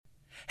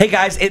Hey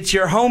guys, it's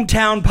your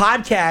hometown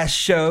podcast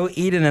show,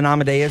 Eden and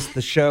Amadeus,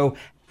 the show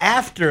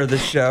after the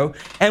show.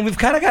 And we've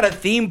kind of got a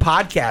theme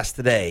podcast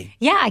today.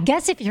 Yeah, I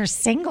guess if you're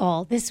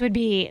single, this would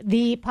be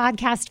the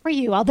podcast for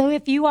you. Although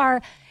if you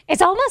are,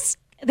 it's almost,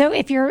 though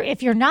if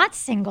you're not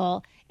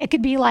single, it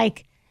could be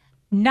like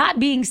not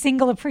being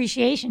single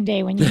appreciation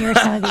day when you hear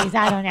some of these.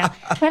 I don't know.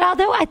 But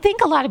although I think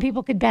a lot of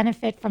people could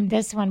benefit from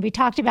this one, we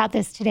talked about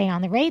this today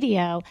on the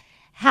radio,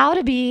 how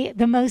to be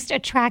the most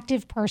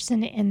attractive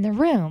person in the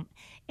room.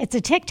 It's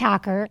a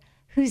TikToker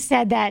who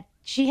said that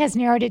she has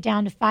narrowed it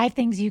down to 5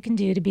 things you can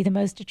do to be the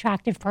most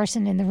attractive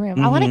person in the room.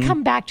 Mm-hmm. I want to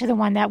come back to the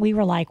one that we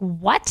were like,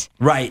 what?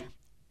 Right.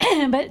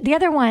 But the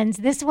other ones,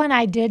 this one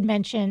I did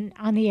mention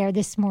on the air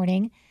this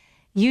morning.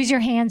 Use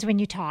your hands when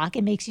you talk.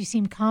 It makes you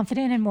seem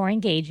confident and more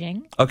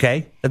engaging.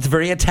 Okay. That's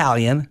very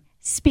Italian.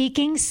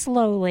 Speaking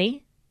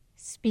slowly.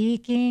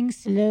 Take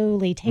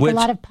a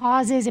lot of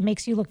pauses. It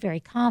makes you look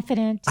very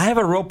confident. I have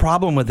a real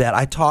problem with that.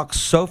 I talk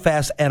so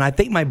fast, and I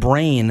think my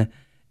brain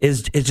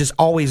is just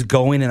always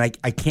going, and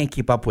I can't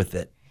keep up with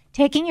it.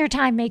 Taking your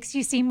time makes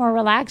you seem more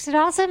relaxed. It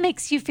also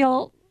makes you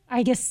feel,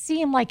 I guess,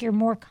 seem like you're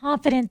more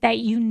confident that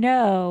you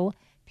know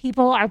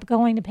people are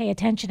going to pay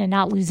attention and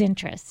not lose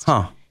interest.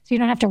 Huh. So you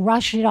don't have to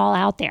rush it all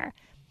out there.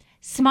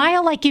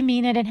 Smile like you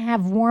mean it and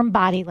have warm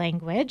body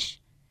language.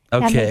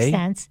 Okay. That makes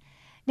sense.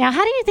 Now,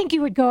 how do you think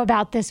you would go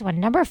about this one?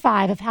 Number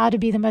 5 of how to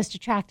be the most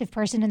attractive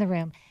person in the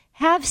room.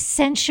 Have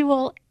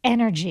sensual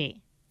energy.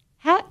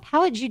 How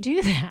would you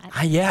do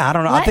that? Yeah, I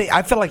don't know.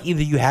 I feel like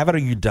either you have it or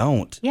you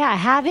don't. Yeah,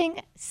 having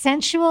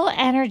sensual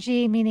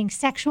energy, meaning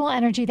sexual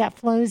energy that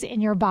flows in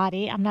your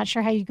body. I'm not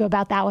sure how you go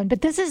about that one,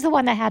 but this is the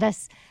one that had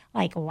us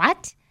like,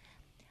 what?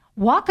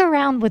 Walk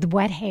around with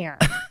wet hair.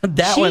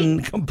 That one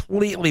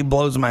completely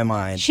blows my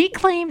mind. She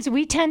claims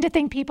we tend to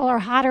think people are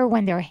hotter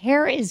when their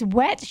hair is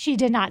wet. She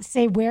did not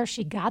say where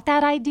she got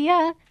that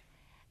idea.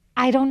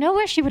 I don't know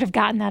where she would have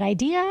gotten that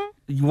idea.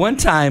 One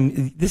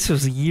time, this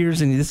was years,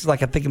 and this is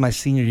like I think in my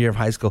senior year of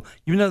high school.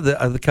 You know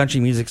the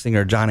country music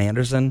singer John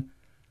Anderson?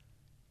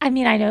 I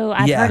mean, I know.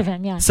 I've heard of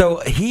him, yeah.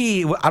 So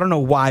I don't know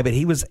why, but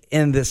he was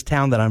in this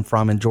town that I'm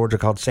from in Georgia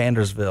called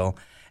Sandersville.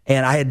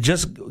 And I had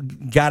just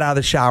got out of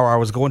the shower. I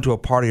was going to a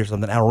party or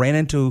something. I ran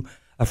into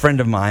a friend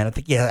of mine. I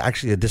think he had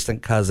actually a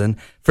distant cousin.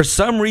 For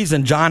some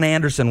reason, John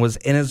Anderson was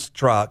in his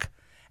truck,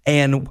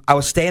 and I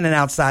was standing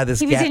outside this.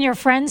 He was in your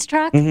friend's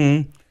truck?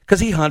 Mm-hmm. Because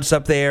he hunts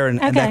up there and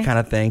that kind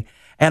of thing.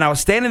 And I was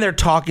standing there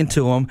talking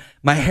to him.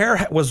 My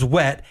hair was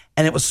wet,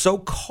 and it was so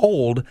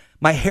cold,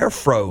 my hair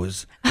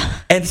froze.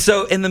 And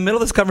so in the middle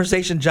of this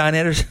conversation, John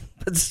Anderson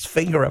puts his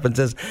finger up and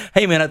says,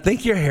 "Hey, man, I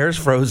think your hair's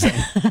frozen."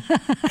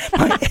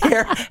 My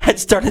hair had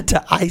started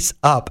to ice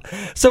up.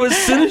 So as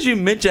soon as you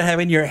mentioned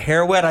having your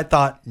hair wet, I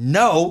thought,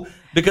 no,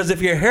 because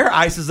if your hair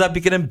ices up,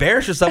 you can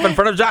embarrass yourself in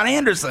front of John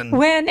Anderson.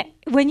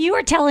 When you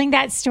were telling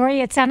that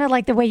story, it sounded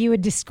like the way you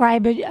would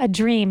describe a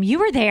dream. You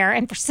were there,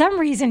 and for some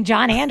reason,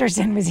 John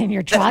Anderson was in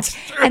your truck,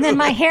 and then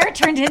my hair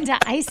turned into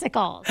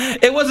icicles.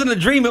 It wasn't a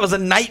dream. It was a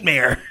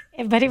nightmare.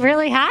 But it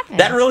really happened.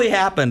 That really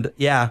happened,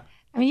 yeah.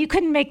 I mean, you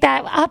couldn't make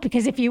that up,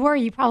 because if you were,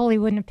 you probably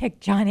wouldn't have picked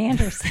John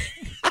Anderson.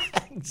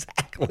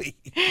 Exactly.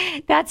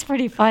 That's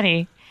pretty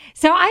funny.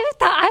 So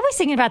I was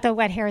thinking about the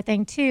wet hair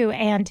thing, too,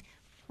 and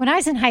when I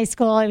was in high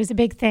school, it was a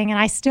big thing, and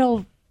I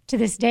still, to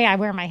this day, I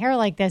wear my hair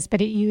like this,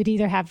 but you would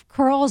either have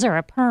curls or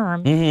a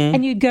perm,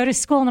 and you'd go to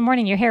school in the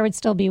morning, your hair would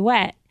still be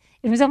wet.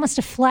 It was almost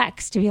a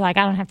flex to be like,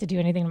 I don't have to do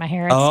anything to my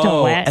hair, it's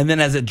still wet. And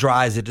then as it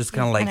dries, it just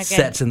kind of like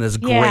sets in this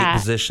great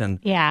position.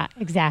 Yeah,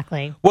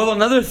 exactly. Well,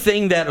 another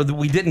thing that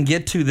we didn't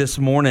get to this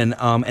morning,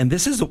 and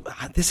this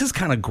is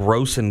kind of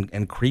gross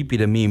and creepy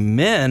to me,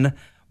 men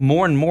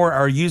more and more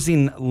are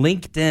using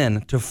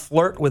LinkedIn to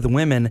flirt with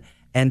women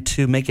and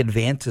to make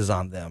advances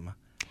on them.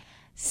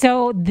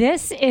 So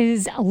this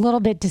is a little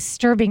bit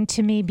disturbing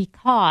to me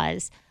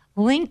because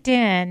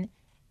LinkedIn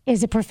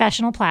is a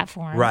professional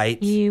platform.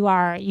 Right. You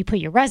put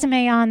your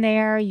resume on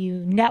there, you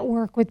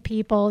network with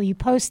people, you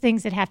post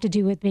things that have to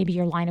do with maybe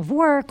your line of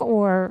work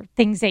or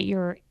things that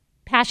you're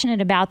passionate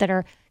about that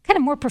are kind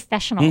of more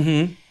professional.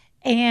 Mm-hmm.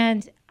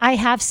 And I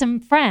have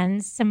some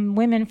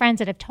women friends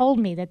that have told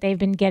me that they've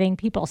been getting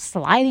people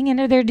sliding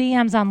into their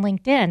DMs on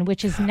LinkedIn,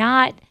 which is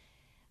not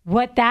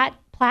what that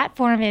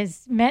platform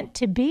is meant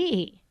to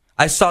be.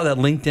 I saw that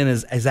LinkedIn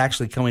is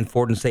actually coming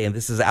forward and saying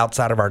this is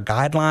outside of our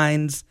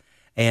guidelines,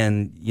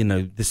 and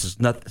this is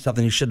not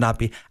something you should not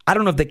be. I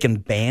don't know if they can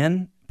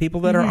ban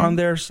people that are on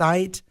their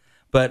site,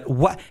 but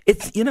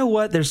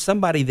there's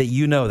somebody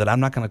that that I'm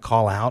not going to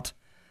call out,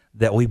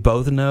 that we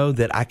both know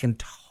that I can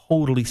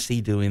totally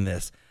see doing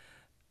this.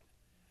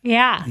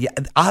 Yeah.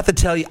 I'll have to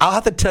tell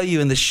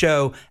you in the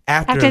show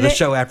after the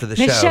show. The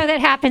show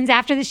that happens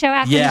after the show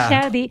after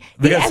the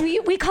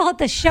show. We call it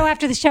the show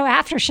after the show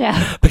after show.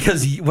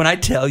 Because when I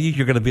tell you,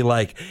 you're going to be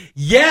like,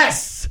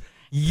 yes,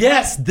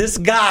 this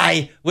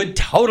guy would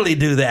totally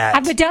do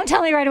that. But don't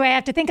tell me right away. I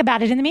have to think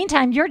about it. In the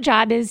meantime, your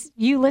job is,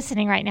 you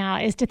listening right now,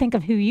 is to think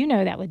of who you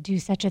know that would do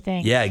such a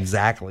thing. Yeah,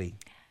 exactly.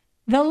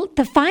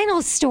 The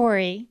final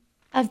story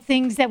of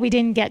things that we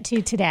didn't get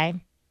to today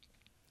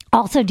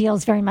also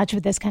deals very much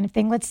with this kind of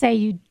thing. Let's say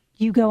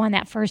you go on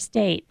that first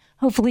date.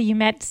 Hopefully you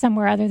met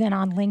somewhere other than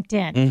on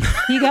LinkedIn.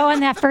 You go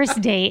on that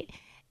first date,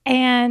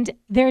 and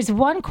there's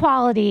one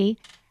quality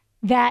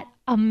that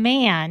a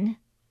man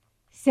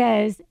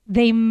says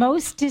they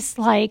most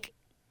dislike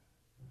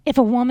if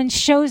a woman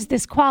shows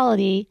this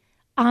quality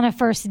on a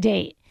first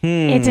date.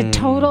 It's a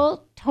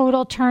total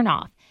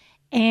turnoff.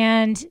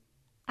 And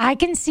I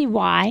can see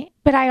why,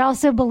 but I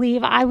also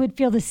believe I would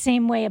feel the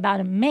same way about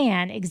a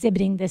man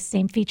exhibiting this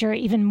same feature,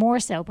 even more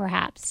so,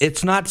 perhaps.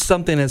 It's not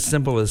something as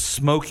simple as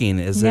smoking,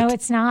 is it? No,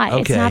 it's not.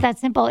 Okay. It's not that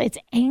simple. It's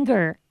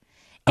anger.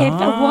 If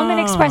a woman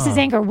expresses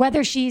anger,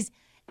 whether she's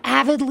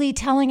avidly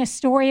telling a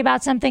story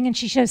about something and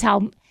she shows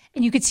how,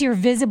 and you could see her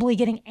visibly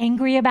getting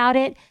angry about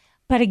it.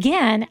 But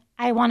again,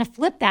 I want to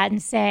flip that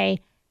and say,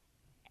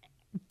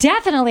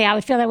 definitely, I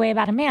would feel that way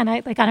about a man.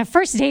 Like on a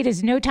first date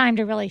is no time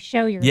to really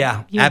show your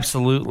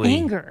absolutely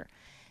anger.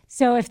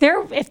 So if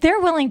they're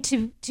willing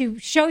to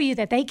show you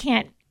that they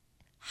can't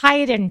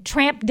hide and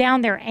tramp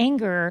down their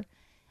anger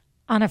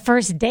on a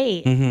first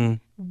date,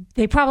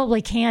 they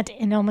probably can't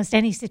in almost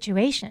any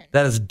situation.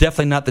 That is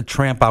definitely not the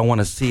tramp I want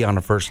to see on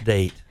a first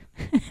date.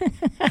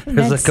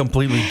 There's a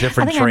completely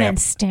different I think tramp. I meant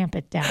stamp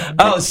it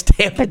down.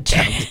 Stamp it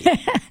down.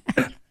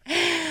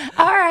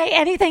 All right.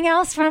 Anything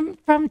else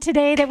from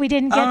today that we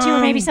didn't get to, or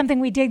maybe something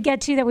we did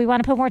get to that we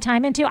want to put more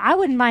time into? I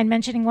wouldn't mind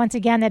mentioning once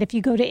again that if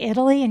you go to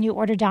Italy and you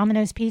order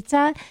Domino's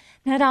pizza,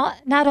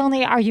 not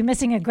only are you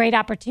missing a great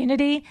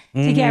opportunity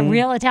to get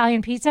real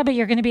Italian pizza, but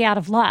you're going to be out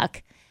of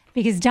luck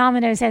because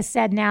Domino's has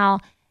said now,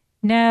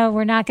 no,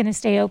 we're not going to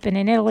stay open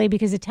in Italy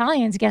because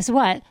Italians, guess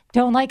what,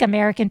 don't like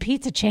American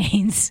pizza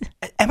chains.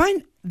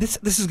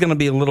 This is going to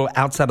be a little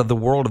outside of the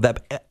world of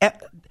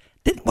that.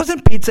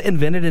 Wasn't pizza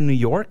invented in New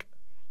York?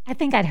 I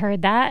think I'd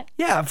heard that.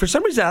 Yeah, for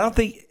some reason, I don't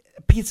think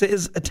pizza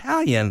is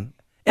Italian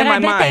in my I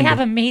bet mind. they have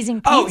amazing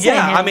pizza. Oh,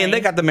 yeah. in I mean, Italy. they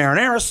got the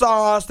marinara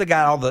sauce. They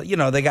got all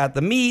the, they got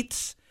the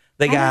meats.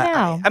 They got, don't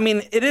know. I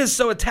mean, it is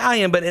so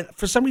Italian, but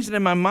for some reason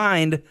in my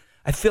mind,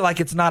 I feel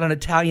like it's not an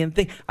Italian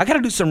thing. I got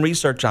to do some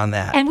research on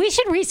that. And we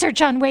should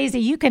research on ways that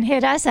you can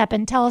hit us up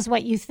and tell us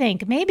what you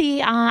think.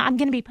 Maybe I'm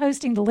going to be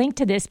posting the link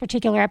to this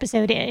particular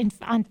episode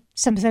on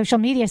some social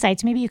media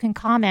sites. Maybe you can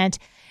comment.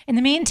 In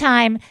the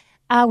meantime,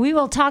 we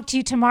will talk to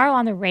you tomorrow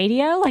on the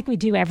radio like we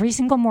do every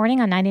single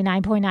morning on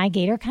 99.9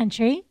 Gator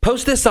Country.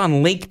 Post this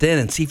on LinkedIn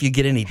and see if you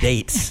get any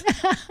dates.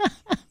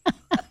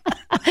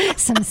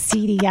 Some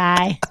seedy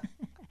guy.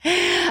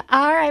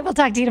 All right, we'll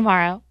talk to you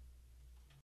tomorrow.